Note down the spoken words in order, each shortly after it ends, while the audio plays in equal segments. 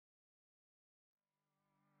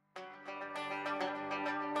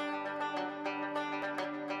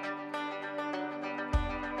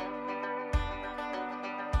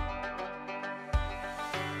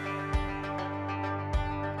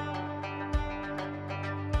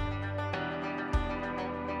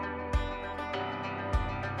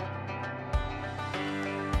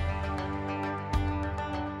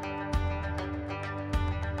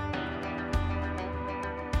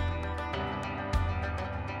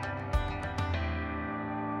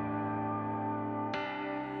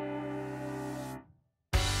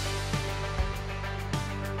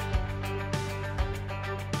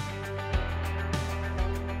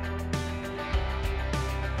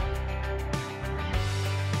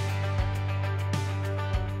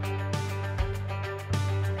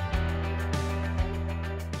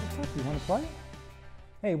play?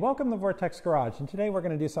 Hey, welcome to Vortex Garage, and today we're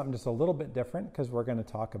going to do something just a little bit different because we're going to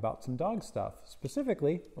talk about some dog stuff.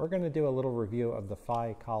 Specifically, we're going to do a little review of the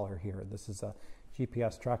Fi collar here. This is a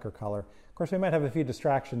GPS tracker collar. Of course, we might have a few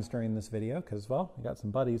distractions during this video because, well, we got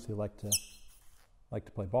some buddies who like to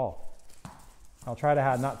play ball. I'll try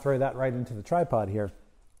to not throw that right into the tripod here.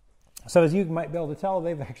 So as you might be able to tell,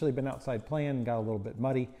 they've actually been outside playing and got a little bit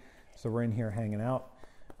muddy, so we're in here hanging out.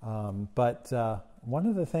 One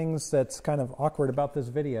of the things that's kind of awkward about this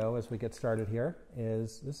video as we get started here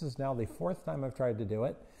is this is now the fourth time I've tried to do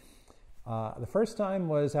it. The first time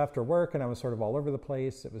was after work and I was sort of all over the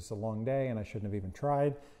place. It was a long day and I shouldn't have even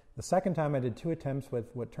tried. The second time I did 2 attempts with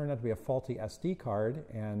what turned out to be a faulty SD card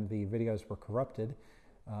and the videos were corrupted.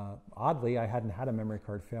 Oddly, I hadn't had a memory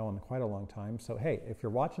card fail in quite a long time. So hey, if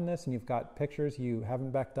you're watching this and you've got pictures you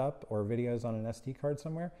haven't backed up or videos on an SD card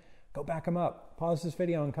somewhere, go back them up. Pause this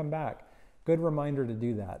video and come back. Good reminder to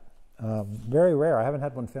do that. Very rare. I haven't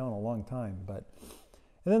had one fail in a long time. And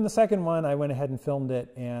then the second one, I went ahead and filmed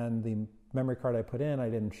it, and the memory card I put in, I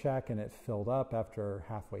didn't check, and it filled up after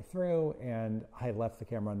halfway through, and I left the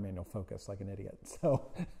camera on manual focus like an idiot. So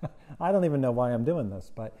I don't even know why I'm doing this,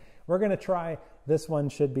 but we're going to try. This one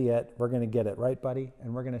should be it. We're going to get it right, buddy,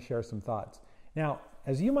 and we're going to share some thoughts. Now,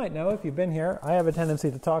 as you might know, if you've been here, I have a tendency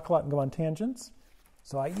to talk a lot and go on tangents.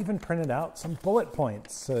 So I even printed out some bullet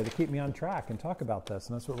points so to keep me on track and talk about this,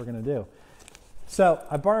 and that's what we're going to do. So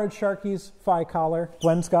I borrowed Sharkey's Fi collar.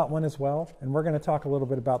 Gwen's got one as well, and we're going to talk a little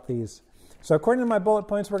bit about these. So according to my bullet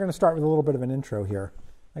points, we're going to start with a little bit of an intro here.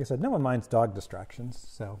 Like I said, no one minds dog distractions,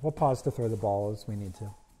 so we'll pause to throw the ball as we need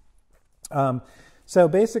to. So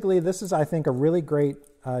basically, this is, I think, a really great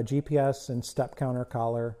GPS and step counter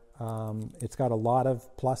collar. It's got a lot of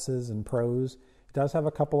pluses and pros. It does have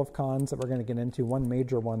a couple of cons that we're going to get into, one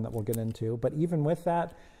major one that we'll get into. But even with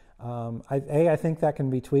that, I think that can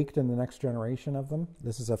be tweaked in the next generation of them.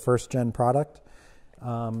 This is a first-gen product.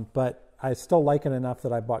 But I still like it enough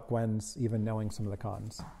that I bought Gwen's, even knowing some of the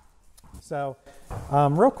cons. So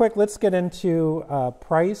real quick, let's get into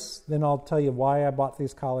price. Then I'll tell you why I bought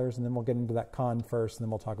these collars, and then we'll get into that con first, and then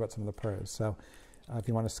we'll talk about some of the pros. So if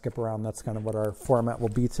you want to skip around, that's kind of what our format will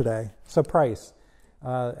be today. So price.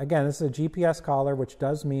 Again, this is a GPS collar, which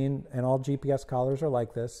does mean, and all GPS collars are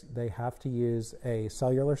like this, they have to use a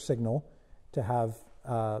cellular signal to have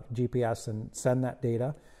GPS and send that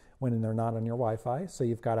data when they're not on your Wi-Fi. So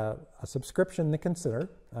you've got a subscription to consider,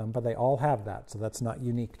 but they all have that, so that's not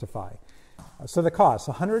unique to Fi. So the cost,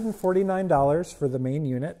 $149 for the main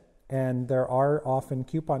unit, and there are often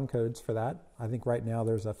coupon codes for that. I think right now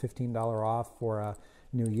there's a $15 off for a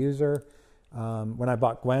new user. When I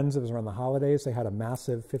bought Gwen's, it was around the holidays. They had a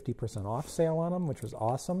massive 50% off sale on them, which was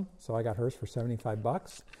awesome. So I got hers for 75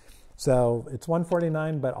 bucks. So it's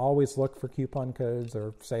 $149, but always look for coupon codes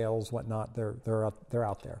or sales, whatnot. They're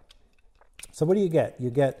out there. So what do you get? You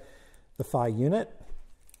get the Fi unit.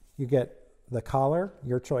 You get the collar,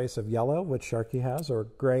 your choice of yellow, which Sharkey has, or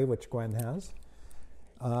gray, which Gwen has.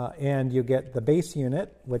 And you get the base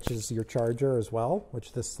unit, which is your charger as well,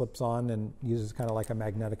 which this slips on and uses kind of like a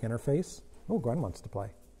magnetic interface. Oh, Gwen wants to play.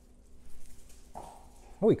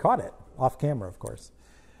 Oh, he caught it. Off camera, of course.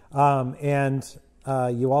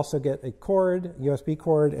 You also get a cord, USB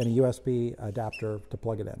cord, and a USB adapter to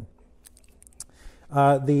plug it in.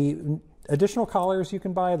 The additional collars you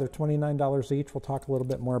can buy, they're $29 each. We'll talk a little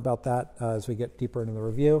bit more about that as we get deeper into the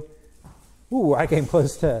review. Ooh, I came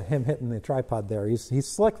close to him hitting the tripod there. He's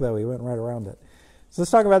slick, though. He went right around it. So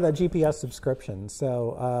let's talk about that GPS subscription.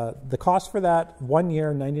 So the cost for that, 1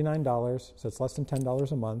 year, $99, so it's less than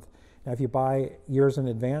 $10 a month. Now, if you buy years in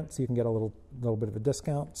advance, you can get a little bit of a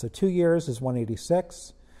discount. So 2 years is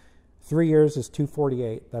 $186, 3 years is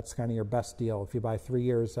 $248. That's kind of your best deal. If you buy 3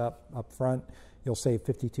 years up front, you'll save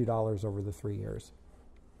 $52 over the 3 years.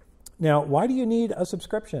 Now, why do you need a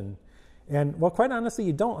subscription? And, well, quite honestly,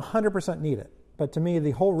 you don't 100% need it. But to me,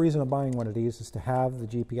 the whole reason of buying one of these is to have the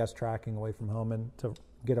GPS tracking away from home and to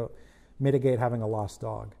mitigate having a lost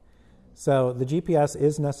dog. So the GPS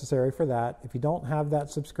is necessary for that. If you don't have that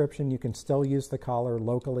subscription, you can still use the collar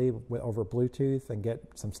locally over Bluetooth and get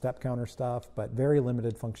some step counter stuff, but very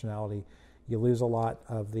limited functionality. You lose a lot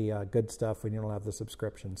of the good stuff when you don't have the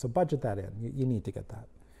subscription. So budget that in. You need to get that.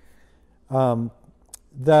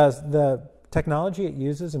 The technology it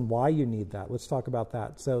uses and why you need that. Let's talk about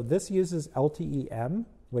that. So this uses LTE-M,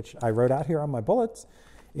 which I wrote out here on my bullets,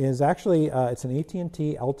 is actually, it's an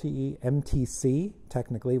AT&T LTE MTC,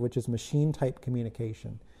 technically, which is machine type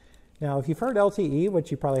communication. Now, if you've heard LTE,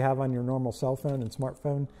 which you probably have on your normal cell phone and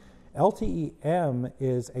smartphone, LTE-M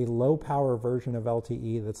is a low-power version of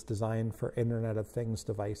LTE that's designed for Internet of Things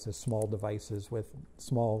devices, small devices with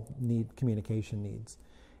small communication needs.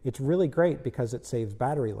 It's really great because it saves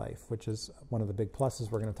battery life, which is one of the big pluses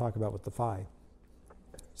we're going to talk about with the Fi.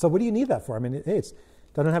 So what do you need that for? I mean, it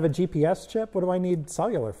doesn't have a GPS chip. What do I need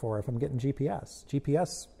cellular for if I'm getting GPS?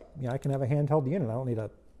 GPS, I can have a handheld unit. I don't need a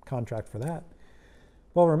contract for that.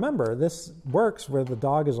 Well, remember, this works where the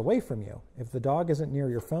dog is away from you. If the dog isn't near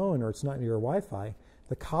your phone or it's not near your Wi-Fi,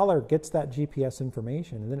 the collar gets that GPS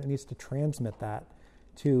information, and then it needs to transmit that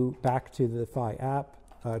back to the Fi app,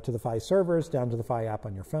 to the Fi servers, down to the Fi app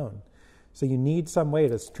on your phone. So you need some way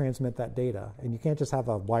to transmit that data, and you can't just have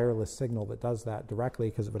a wireless signal that does that directly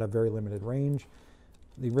because it would have very limited range.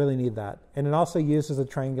 You really need that. And it also uses a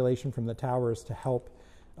triangulation from the towers to help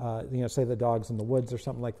say the dog's in the woods or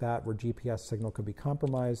something like that where GPS signal could be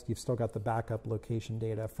compromised. You've still got the backup location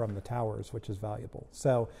data from the towers, which is valuable.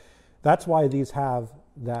 So that's why these have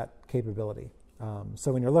that capability.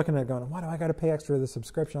 So when you're looking at it going, why do I got to pay extra for the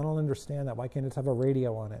subscription? I don't understand that. Why can't it just have a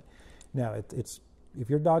radio on it? No, it's if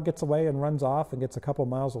your dog gets away and runs off and gets a couple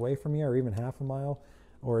miles away from you or even half a mile,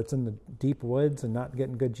 or it's in the deep woods and not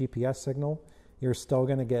getting good GPS signal, you're still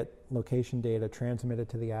going to get location data transmitted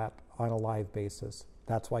to the app on a live basis.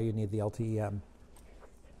 That's why you need the LTE-M.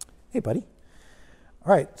 Hey, buddy.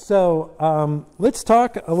 All right, so let's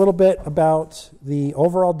talk a little bit about the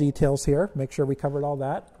overall details here. Make sure we covered all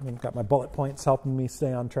that. I've got my bullet points helping me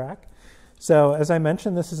stay on track. So as I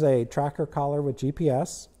mentioned, this is a tracker collar with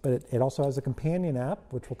GPS, but it also has a companion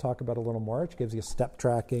app, which we'll talk about a little more, which gives you step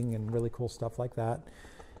tracking and really cool stuff like that.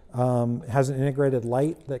 It has an integrated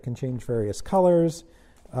light that can change various colors,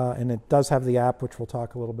 and it does have the app, which we'll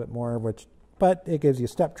talk a little bit more, but it gives you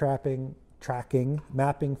step tracking,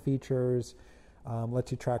 mapping features,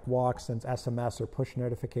 lets you track walks, sends SMS or push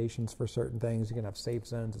notifications for certain things. You can have safe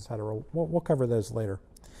zones, etc. We'll cover those later.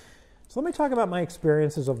 So let me talk about my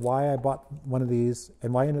experiences of why I bought one of these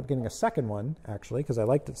and why I ended up getting a second one, actually, because I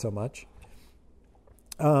liked it so much.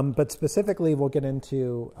 But specifically, we'll get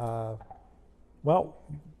into,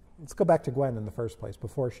 let's go back to Gwen in the first place.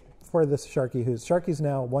 Before this Sharkey's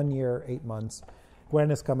now 1 year, 8 months.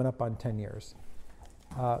 Gwen is coming up on 10 years.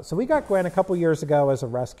 So we got Gwen a couple years ago as a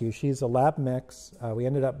rescue. She's a lab mix. We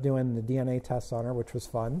ended up doing the DNA tests on her, which was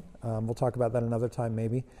fun. We'll talk about that another time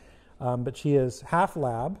maybe. But she is half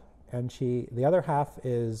lab, and the other half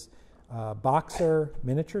is boxer,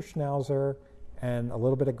 miniature schnauzer, and a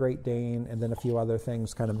little bit of Great Dane, and then a few other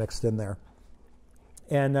things kind of mixed in there.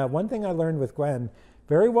 And one thing I learned with Gwen,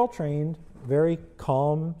 very well trained, very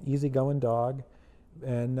calm, easygoing dog,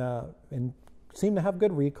 and seemed to have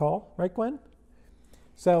good recall, right, Gwen?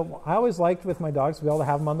 So I always liked with my dogs to be able to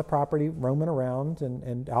have them on the property, roaming around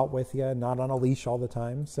and out with you, and not on a leash all the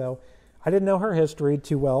time. So I didn't know her history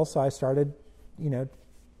too well, so I started,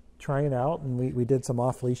 trying out, and we did some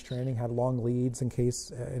off-leash training, had long leads in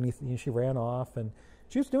case anything she ran off, and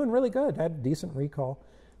she was doing really good, had decent recall.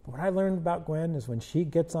 But what I learned about Gwen is when she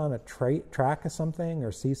gets on a track of something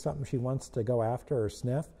or sees something she wants to go after or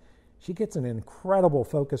sniff, she gets an incredible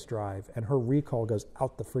focus drive, and her recall goes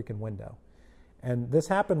out the freaking window. And this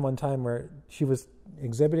happened one time where she was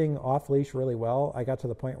exhibiting off-leash really well. I got to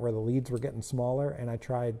the point where the leads were getting smaller, and I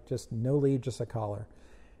tried just no lead, just a collar.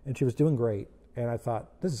 And she was doing great. And I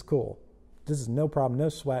thought, this is cool. This is no problem, no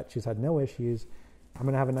sweat. She's had no issues. I'm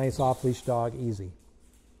going to have a nice off-leash dog, easy.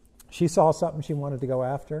 She saw something she wanted to go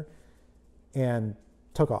after and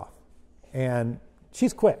took off. And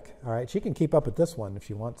she's quick, all right? She can keep up with this one if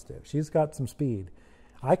she wants to. She's got some speed.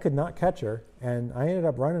 I could not catch her, and I ended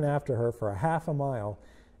up running after her for a half a mile,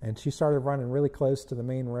 and she started running really close to the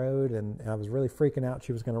main road, and I was really freaking out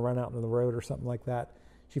she was going to run out into the road or something like that.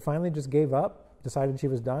 She finally just gave up, decided she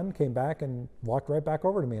was done, came back and walked right back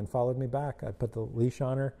over to me and followed me back. I put the leash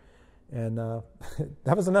on her, and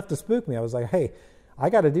that was enough to spook me. I was like, hey,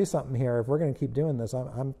 I got to do something here. If we're going to keep doing this,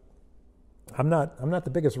 I'm not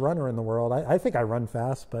the biggest runner in the world. I think I run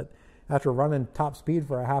fast, but after running top speed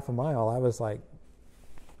for a half a mile, I was like,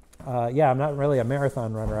 I'm not really a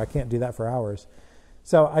marathon runner. I can't do that for hours.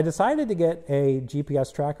 So I decided to get a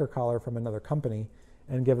GPS tracker collar from another company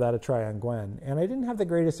and give that a try on Gwen. And I didn't have the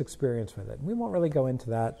greatest experience with it. We won't really go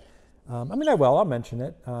into that. I'll mention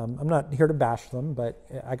it. I'm not here to bash them, but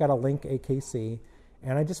I got a Link AKC,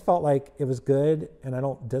 and I just felt like it was good, and I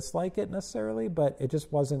don't dislike it necessarily, but it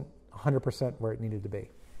just wasn't 100% where it needed to be.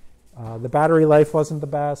 The battery life wasn't the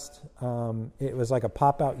best. It was like a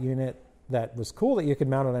pop-out unit that was cool that you could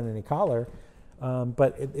mount it on any collar,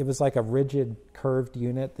 but it was like a rigid, curved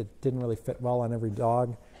unit that didn't really fit well on every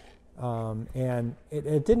dog. And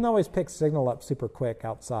it didn't always pick signal up super quick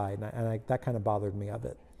outside, and that kind of bothered me of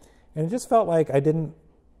it. And it just felt like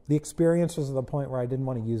the experience was at the point where I didn't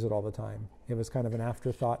want to use it all the time. It was kind of an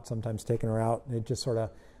afterthought, sometimes taking her out, and it just sort of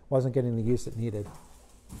wasn't getting the use it needed.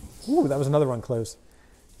 Ooh, that was another one close.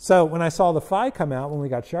 So when I saw the Phi come out when we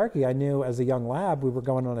got Sharkey, I knew as a young lab, we were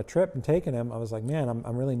going on a trip and taking him. I was like, man,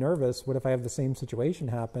 I'm really nervous. What if I have the same situation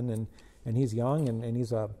happen and he's young and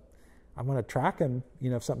he's I want to track him,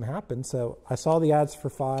 if something happens. So I saw the ads for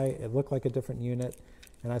Phi. It looked like a different unit.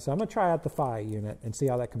 And I said, I'm going to try out the Phi unit and see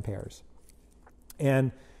how that compares.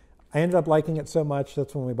 And I ended up liking it so much,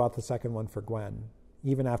 that's when we bought the second one for Gwen,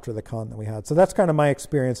 even after the con that we had. So that's kind of my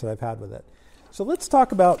experience that I've had with it. So let's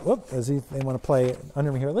talk about, they want to play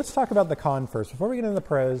under me here. Let's talk about the con first. Before we get into the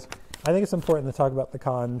pros, I think it's important to talk about the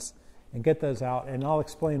cons and get those out. And I'll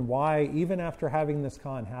explain why, even after having this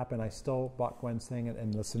con happen, I still bought Gwen's thing,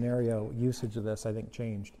 and the scenario usage of this, I think,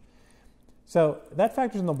 changed. So that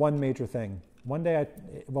factors in the one major thing. One day,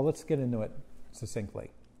 let's get into it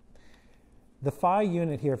succinctly. The Phi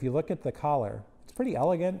unit here, if you look at the collar, it's pretty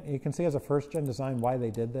elegant. You can see as a first-gen design why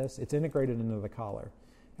they did this. It's integrated into the collar.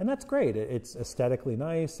 And that's great. It's aesthetically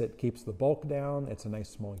nice. It keeps the bulk down. It's a nice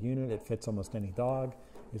small unit. It fits almost any dog.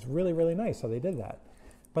 It's really, really nice how they did that.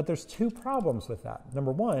 But there's two problems with that.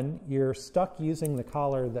 Number one, you're stuck using the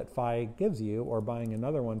collar that Phi gives you or buying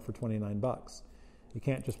another one for $29. You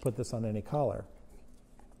can't just put this on any collar.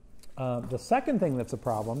 The second thing that's a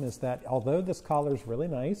problem is that although this collar is really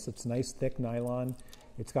nice, it's nice thick nylon,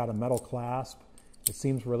 it's got a metal clasp, it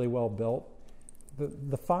seems really well built,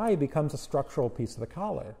 the Phi becomes a structural piece of the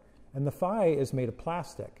collar. And the Phi is made of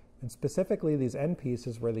plastic. And specifically these end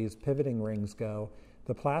pieces where these pivoting rings go,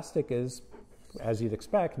 the plastic is, as you'd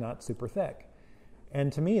expect, not super thick.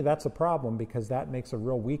 And to me, that's a problem because that makes a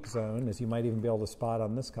real weak zone, as you might even be able to spot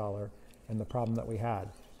on this collar, and the problem that we had.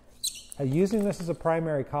 Using this as a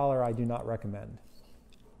primary collar, I do not recommend.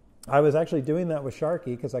 I was actually doing that with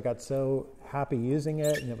Sharkey because I got so happy using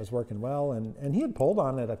it and it was working well. And he had pulled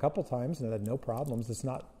on it a couple times and it had no problems. It's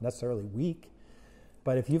not necessarily weak.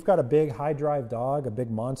 But if you've got a big high drive dog, a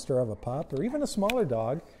big monster of a pup, or even a smaller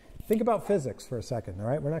dog, think about physics for a second, all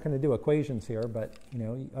right? We're not going to do equations here, but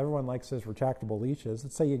everyone likes those retractable leashes.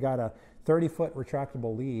 Let's say you got a 30-foot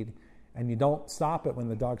retractable lead and you don't stop it when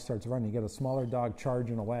the dog starts running. You get a smaller dog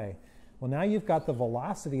charging away. Well, now you've got the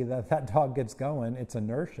velocity that dog gets going, its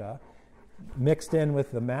inertia, mixed in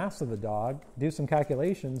with the mass of the dog, do some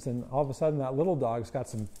calculations, and all of a sudden that little dog's got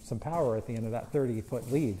some power at the end of that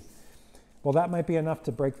 30-foot lead. Well, that might be enough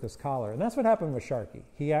to break this collar. And that's what happened with Sharkey.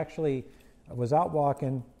 He actually was out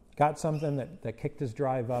walking, got something that kicked his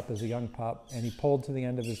drive up as a young pup, and he pulled to the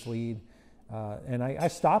end of his lead. And I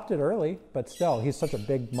stopped it early, but still, he's such a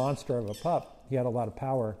big monster of a pup. He had a lot of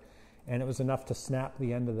power. And it was enough to snap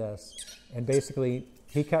the end of this. And basically,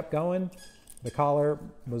 he kept going. The collar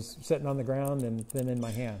was sitting on the ground and then in my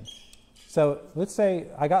hand. So let's say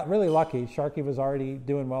I got really lucky. Sharkey was already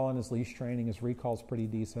doing well on his leash training. His recall's pretty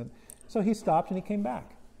decent. So he stopped and he came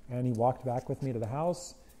back. And he walked back with me to the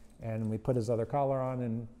house. And we put his other collar on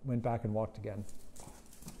and went back and walked again.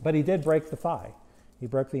 But he did break the Phi. He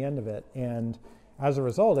broke the end of it. And as a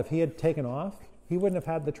result, if he had taken off, he wouldn't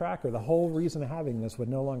have had the tracker. The whole reason of having this would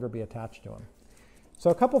no longer be attached to him. So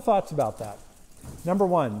a couple thoughts about that. Number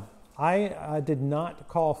one, I did not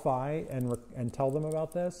call Phi and tell them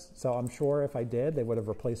about this. So I'm sure if I did, they would have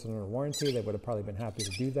replaced it under warranty. They would have probably been happy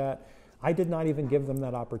to do that. I did not even give them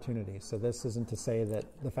that opportunity. So this isn't to say that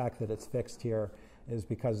the fact that it's fixed here is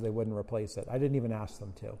because they wouldn't replace it. I didn't even ask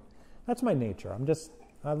them to. That's my nature.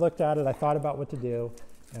 I looked at it, I thought about what to do,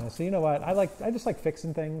 and I said, you know what, I just like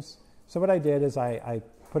fixing things. So what I did is I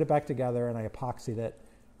put it back together and I epoxied it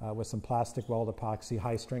with some plastic weld epoxy,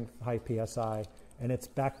 high strength, high PSI, and it's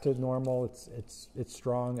back to normal. It's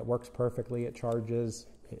strong. It works perfectly. It charges.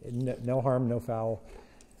 No harm, no foul.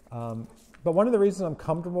 But one of the reasons I'm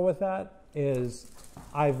comfortable with that is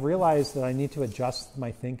I've realized that I need to adjust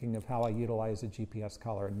my thinking of how I utilize a GPS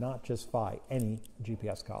collar, not just Phi, any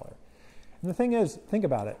GPS collar. And the thing is, think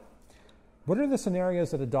about it. What are the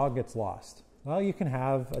scenarios that a dog gets lost? Well, you can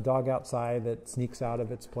have a dog outside that sneaks out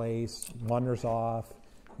of its place, wanders off,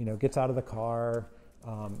 gets out of the car,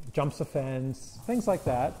 jumps a fence, things like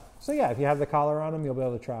that. So yeah, if you have the collar on them, you'll be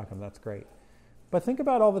able to track them. That's great. But think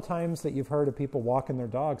about all the times that you've heard of people walking their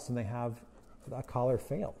dogs and they have a collar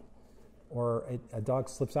fail, or a dog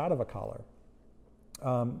slips out of a collar.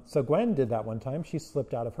 So Gwen did that one time. She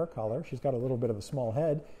slipped out of her collar. She's got a little bit of a small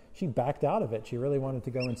head. She backed out of it. She really wanted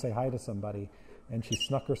to go and say hi to somebody, and she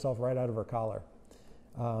snuck herself right out of her collar.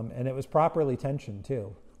 And it was properly tensioned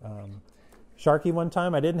too. Sharkey one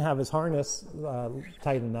time, I didn't have his harness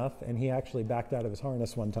tight enough, and he actually backed out of his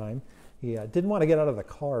harness one time. He didn't want to get out of the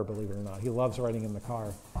car, believe it or not. He loves riding in the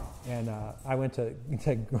car. And I went to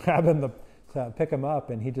grab him to pick him up,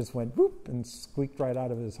 and he just went whoop and squeaked right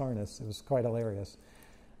out of his harness. It was quite hilarious.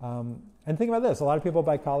 And think about this. A lot of people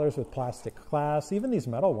buy collars with plastic clasps, even these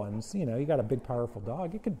metal ones. You know, you got a big, powerful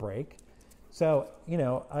dog, it could break. So, you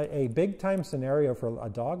know, a big time scenario for a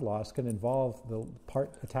dog loss could involve the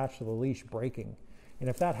part attached to the leash breaking. And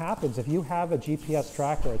if that happens, if you have a GPS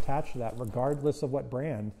tracker attached to that, regardless of what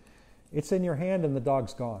brand, it's in your hand and the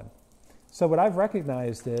dog's gone. So what I've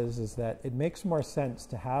recognized is that it makes more sense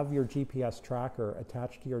to have your GPS tracker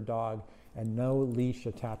attached to your dog and no leash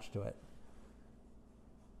attached to it.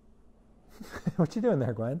 What you doing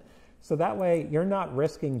there, Gwen? So that way you're not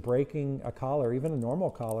risking breaking a collar, even a normal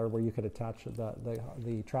collar where you could attach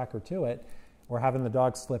the tracker to it, or having the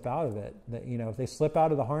dog slip out of it. That, you know, if they slip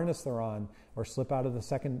out of the harness they're on, or slip out of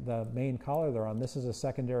the main collar they're on, this is a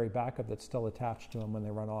secondary backup that's still attached to them when they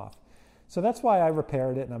run off. So that's why I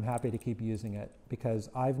repaired it, and I'm happy to keep using it, because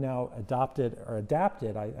I've now adapted,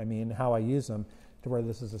 I mean, how I use them to where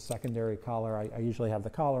this is a secondary collar. I usually have the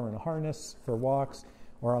collar and a harness for walks,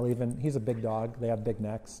 or I'll even, he's a big dog, they have big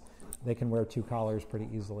necks. They can wear 2 collars pretty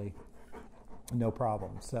easily, no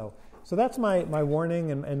problem. So that's my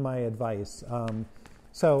warning and my advice.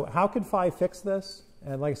 So how could Phi fix this?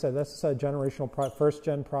 And like I said, this is a generational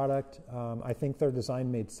first-gen product. I think their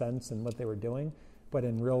design made sense in what they were doing, but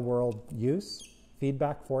in real-world use,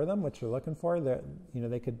 feedback for them, which they're looking for,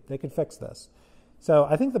 they could fix this. So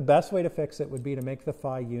I think the best way to fix it would be to make the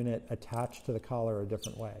Phi unit attached to the collar a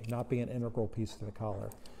different way, not be an integral piece to the collar.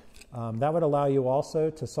 That would allow you also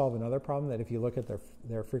to solve another problem that if you look at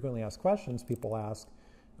their frequently asked questions, people ask,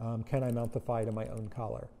 can I mount the Phi to my own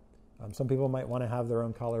collar? Some people might want to have their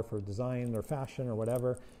own collar for design or fashion or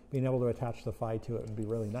whatever. Being able to attach the Phi to it would be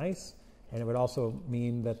really nice. And it would also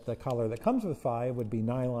mean that the collar that comes with Phi would be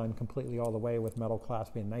nylon completely all the way with metal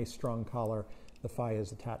clasp, be a nice strong collar the Phi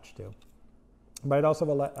is attached to. But it also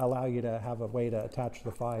will allow you to have a way to attach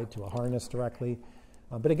the Phi to a harness directly.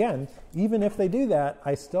 But again, even if they do that,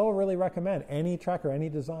 I still really recommend any tracker, any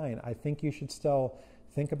design. I think you should still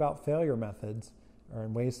think about failure methods or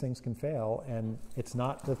in ways things can fail. And it's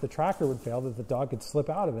not that the tracker would fail, that the dog could slip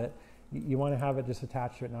out of it. You want to have it just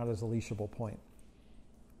attached to it, not as a leashable point.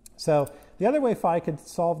 So the other way Phi could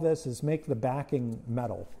solve this is make the backing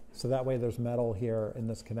metal. So that way there's metal here in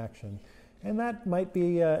this connection. And that might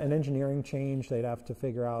be an engineering change. They'd have to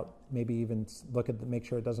figure out, maybe even look at make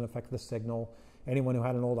sure it doesn't affect the signal. Anyone who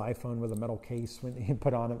had an old iPhone with a metal case when you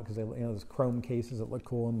put on it, because they, those chrome cases that look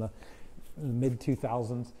cool in the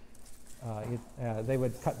mid-2000s, they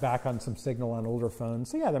would cut back on some signal on older phones.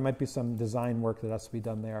 So yeah, there might be some design work that has to be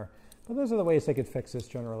done there. But those are the ways they could fix this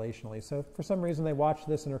generationally. So if for some reason they watch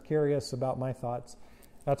this and are curious about my thoughts,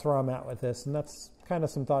 that's where I'm at with this. And that's kind of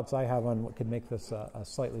some thoughts I have on what could make this a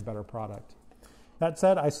slightly better product. That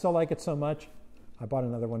said, I still like it so much, I bought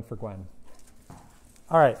another one for Gwen.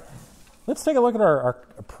 All right, let's take a look at our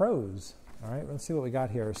pros. All right, let's see what we got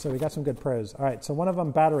here. So we got some good pros. All right, so one of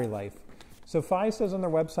them, battery life. So Phi says on their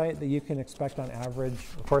website that you can expect on average,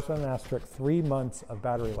 of course with an asterisk, 3 months of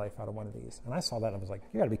battery life out of one of these. And I saw that and I was like,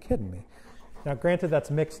 you gotta be kidding me. Now granted,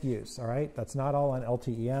 that's mixed use, all right? That's not all on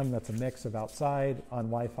LTE-M, that's a mix of outside, on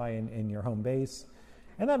Wi-Fi in your home base.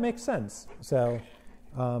 And that makes sense. So,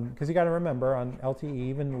 because you gotta remember on LTE,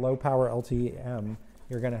 even low power LTE-M,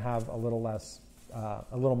 you're gonna have a little less, a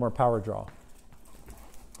little more power draw.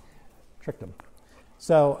 Tricked them.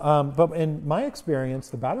 So, but in my experience,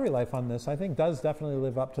 the battery life on this, I think, does definitely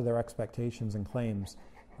live up to their expectations and claims.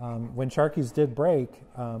 When Sharkey's did break,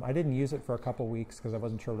 I didn't use it for a couple weeks because I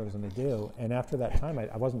wasn't sure what I was going to do. And after that time,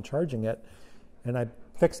 I wasn't charging it. And I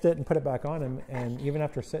fixed it and put it back on him. And even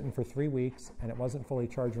after sitting for 3 weeks, and it wasn't fully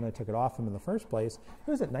charged when I took it off him in the first place, it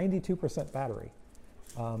was at 92% battery.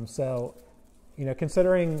 So, you know,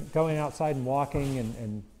 considering going outside and walking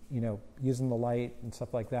and you know, using the light and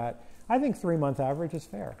stuff like that, I think 3 month average is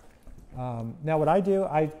fair. Now what I do,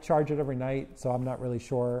 I charge it every night, so I'm not really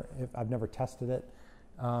sure. I've never tested it.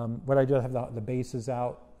 What I do, I have the bases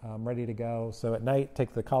out, ready to go. So at night,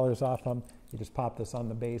 take the collars off them. You just pop this on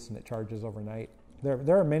the base and it charges overnight.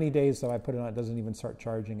 There are many days though I put it on, it doesn't even start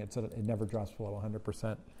charging. It never drops below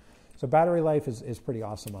 100%. So battery life is pretty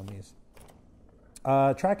awesome on these.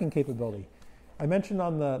 Tracking capability. I mentioned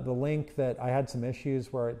on the link that I had some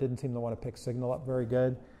issues where it didn't seem to want to pick signal up very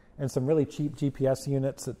good. And some really cheap GPS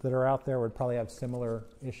units that are out there would probably have similar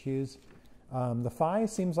issues. The Phi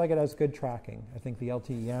seems like it has good tracking. I think the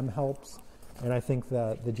LTE-M helps, and I think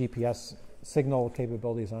the GPS signal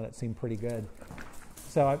capabilities on it seem pretty good.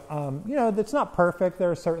 So, you know, it's not perfect.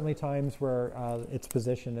 There are certainly times where its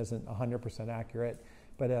position isn't 100% accurate.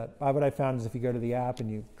 But what I found is if you go to the app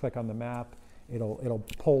and you click on the map, it'll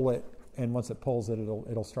pull it, and once it pulls it,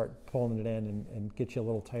 it'll start pulling it in and get you a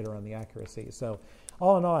little tighter on the accuracy. So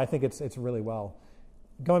all in all, I think it's really well.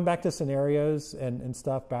 Going back to scenarios and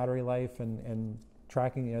stuff, battery life and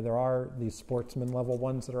tracking, you know, there are these sportsman level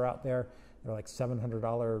ones that are out there. They're like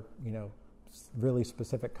 $700, you know, really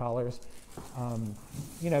specific collars.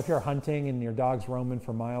 You know, if you're hunting and your dog's roaming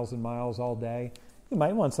for miles and miles all day, you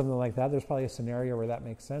might want something like that. There's probably a scenario where that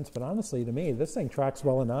makes sense. But honestly, to me, this thing tracks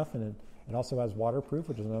well enough, and it also has waterproof,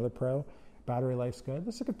 which is another pro. Battery life's good.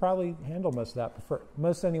 This could probably handle most of that. For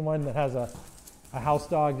most anyone that has a house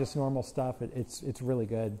dog, just normal stuff, it's really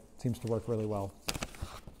good. It seems to work really well.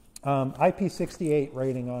 IP68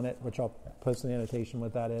 rating on it, which I'll post an annotation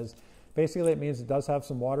what that is. Basically, it means it does have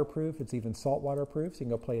some waterproof. It's even salt waterproof, so you can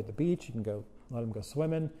go play at the beach. You can go let them go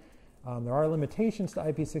swimming. There are limitations to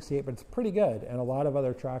IP68, but it's pretty good. And a lot of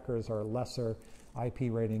other trackers are lesser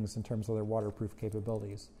IP ratings in terms of their waterproof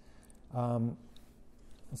capabilities. So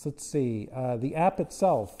let's see. The app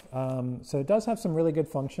itself. So it does have some really good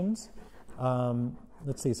functions.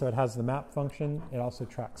 Let's see. So it has the map function. It also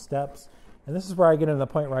tracks steps. And this is where I get into the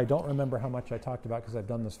point where I don't remember how much I talked about because I've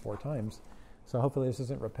done this 4 times. So hopefully this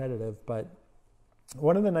isn't repetitive. But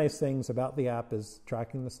one of the nice things about the app is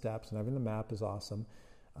tracking the steps, and having the map is awesome.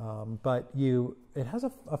 But it has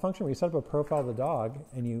a function where you set up a profile of the dog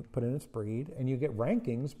and you put in its breed, and you get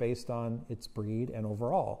rankings based on its breed and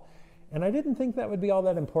overall. And I didn't think that would be all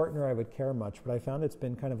that important or I would care much, but I found it's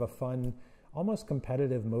been kind of a fun, almost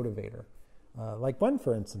competitive motivator. Like Gwen,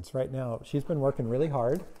 for instance, right now, she's been working really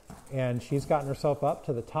hard, and she's gotten herself up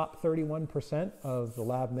to the top 31% of the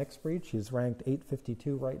lab mixed breed. She's ranked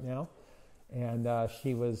 852 right now, and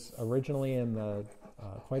she was originally in the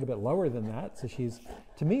quite a bit lower than that. So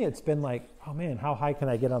to me, it's been like, oh man, how high can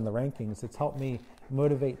I get on the rankings? It's helped me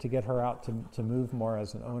motivate to get her out to move more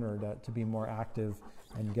as an owner, to be more active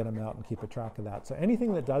and get them out and keep a track of that. So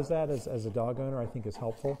anything that does that as a dog owner, I think is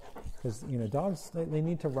helpful, because you know, dogs, they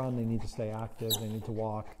need to run, they need to stay active, they need to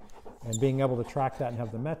walk, and being able to track that and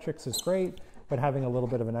have the metrics is great, but having a little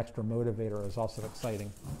bit of an extra motivator is also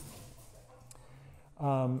exciting.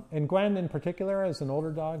 And Gwen in particular, as an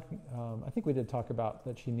older dog, I think we did talk about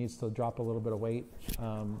that she needs to drop a little bit of weight.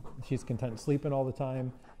 She's content sleeping all the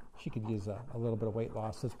time. She could use a little bit of weight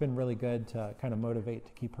loss. So it's been really good to kind of motivate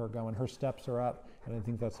to keep her going. Her steps are up, and I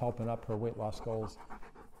think that's helping up her weight loss goals.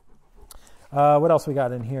 What else we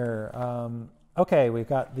got in here? Okay, we've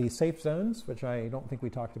got the safe zones, which I don't think we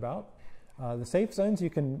talked about. The safe zones, you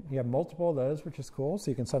have multiple of those, which is cool. So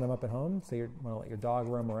you can set them up at home. So you want to let your dog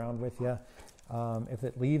roam around with you. If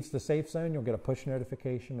it leaves the safe zone, you'll get a push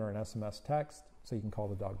notification or an SMS text, so you can call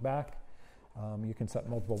the dog back. You can set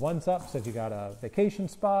multiple ones up, so if you got a vacation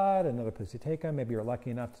spot, another place to take them, maybe you're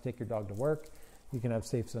lucky enough to take your dog to work, you can have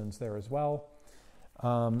safe zones there as well.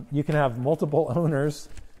 You can have multiple owners,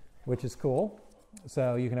 which is cool.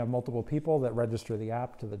 So you can have multiple people that register the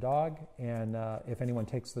app to the dog, and if anyone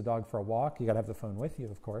takes the dog for a walk, you got to have the phone with you,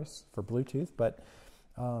 of course, for Bluetooth. But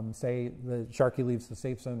say the Sharkey leaves the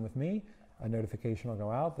safe zone with me, a notification will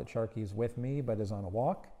go out that Sharky's with me but is on a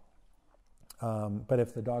walk. But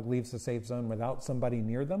if the dog leaves the safe zone without somebody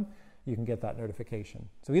near them, you can get that notification.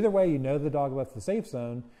 So either way, you know the dog left the safe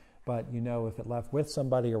zone, but you know if it left with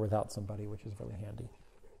somebody or without somebody, which is really handy.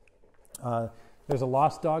 There's a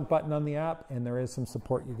lost dog button on the app, and there is some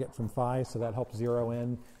support you get from Fi, so that helps zero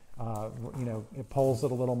in. You know, it pulls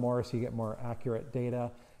it a little more so you get more accurate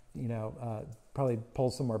data. You know, probably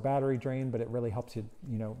pulls some more battery drain, but it really helps you,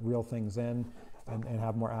 you know, reel things in and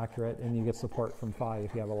have more accurate. And you get support from Fi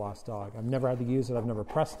if you have a lost dog. I've never had to use it. I've never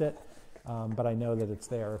pressed it, but I know that it's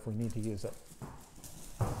there if we need to use it.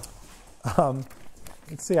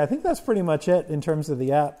 Let's see. I think that's pretty much it in terms of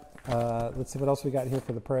the app. Let's see what else we got here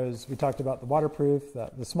for the pros. We talked about the waterproof.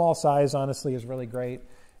 The small size, honestly, is really great.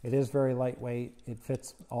 It is very lightweight. It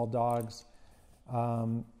fits all dogs.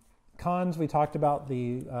 Cons, we talked about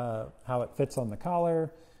how it fits on the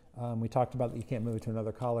collar. We talked about that you can't move it to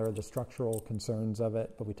another collar, the structural concerns of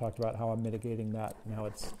it, but we talked about how I'm mitigating that and how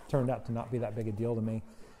it's turned out to not be that big a deal to me.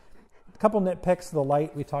 A couple nitpicks, the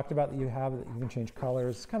light we talked about that you can change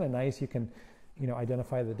colors. It's kind of nice. You can, you know,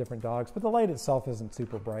 identify the different dogs, but the light itself isn't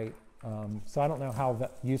super bright. So I don't know how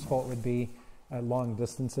useful it would be at long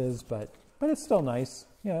distances, but it's still nice.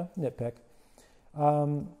 Yeah, nitpick.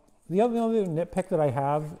 The other nitpick that I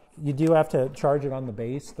have, you do have to charge it on the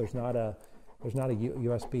base. There's not a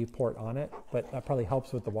USB port on it, but that probably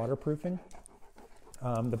helps with the waterproofing.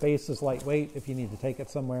 The base is lightweight if you need to take it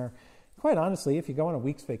somewhere. Quite honestly, if you go on a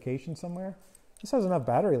week's vacation somewhere, this has enough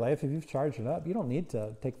battery life. If you've charged it up, you don't need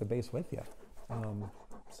to take the base with you.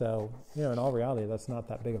 So, you know, in all reality, that's not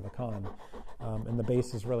that big of a con. And the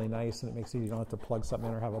base is really nice, and it makes it, you don't have to plug something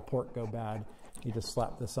in or have a port go bad. You just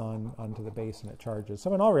slap this onto the base and it charges.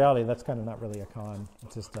 So in all reality, that's kind of not really a con.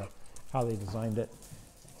 It's just how they designed it.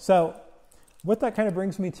 So what that kind of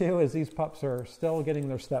brings me to is these pups are still getting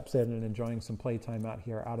their steps in and enjoying some playtime out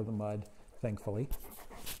here, out of the mud, thankfully,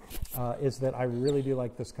 is that I really do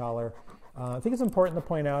like this collar. I think it's important to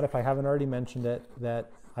point out, if I haven't already mentioned it,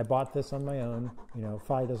 that I bought this on my own. You know,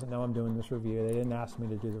 Fi doesn't know I'm doing this review. They didn't ask me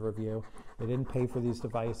to do the review. They didn't pay for these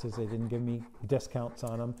devices. They didn't give me discounts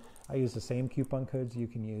on them. I use the same coupon codes you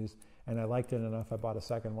can use, and I liked it enough I bought a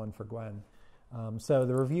second one for Gwen. So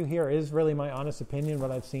the review here is really my honest opinion,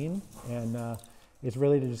 what I've seen, and it's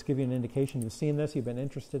really to just give you an indication. You've seen this, you've been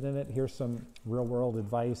interested in it. Here's some real-world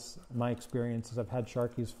advice. My experience is I've had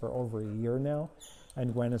Sharkies for over a year now,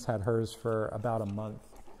 and Gwen has had hers for about a month.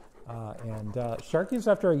 Sharkies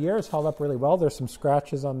after a year has held up really well. There's some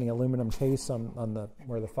scratches on the aluminum case on the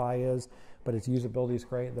where the Fi is, but its usability is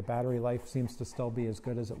great. The battery life seems to still be as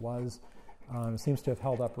good as it was. It seems to have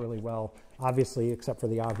held up really well, obviously, except for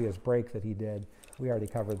the obvious break that he did. We already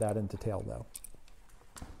covered that in detail, though.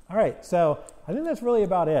 All right, so I think that's really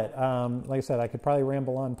about it. Like I said, I could probably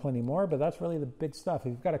ramble on plenty more, but that's really the big stuff. If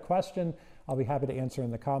you've got a question, I'll be happy to answer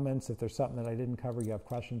in the comments. If there's something that I didn't cover, you have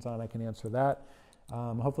questions on, I can answer that.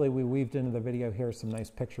 Hopefully we weaved into the video here some nice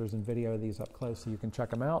pictures and video of these up close so you can check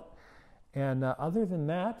them out. And other than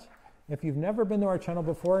that, if you've never been to our channel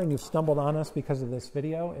before and you've stumbled on us because of this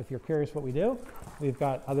video, if you're curious what we do, we've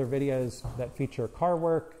got other videos that feature car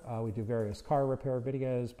work. We do various car repair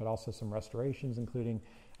videos, but also some restorations, including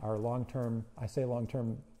our long-term, I say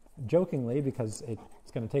long-term jokingly because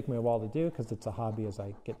it's going to take me a while to do because it's a hobby as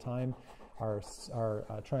I get time, our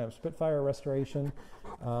Triumph Spitfire restoration.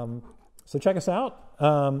 So check us out.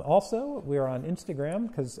 Also, we are on Instagram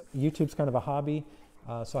because YouTube's kind of a hobby,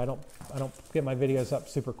 so I don't get my videos up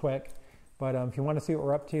super quick. But if you want to see what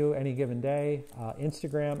we're up to any given day,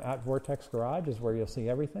 Instagram at Vortex Garage is where you'll see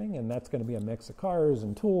everything, and that's going to be a mix of cars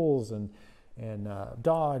and tools and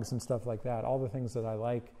dogs and stuff like that. All the things that I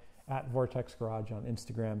like at Vortex Garage on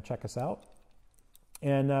Instagram. Check us out.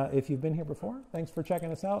 And if you've been here before, thanks for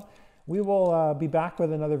checking us out. We will be back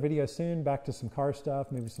with another video soon, back to some car stuff,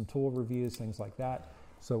 maybe some tool reviews, things like that.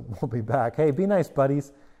 So we'll be back. Hey, be nice,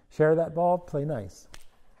 buddies. Share that ball, play nice.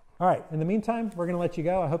 All right, in the meantime, we're going to let you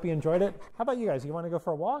go. I hope you enjoyed it. How about you guys? You want to go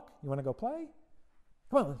for a walk? You want to go play?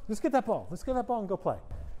 Come on, let's get that ball. Let's get that ball and go play.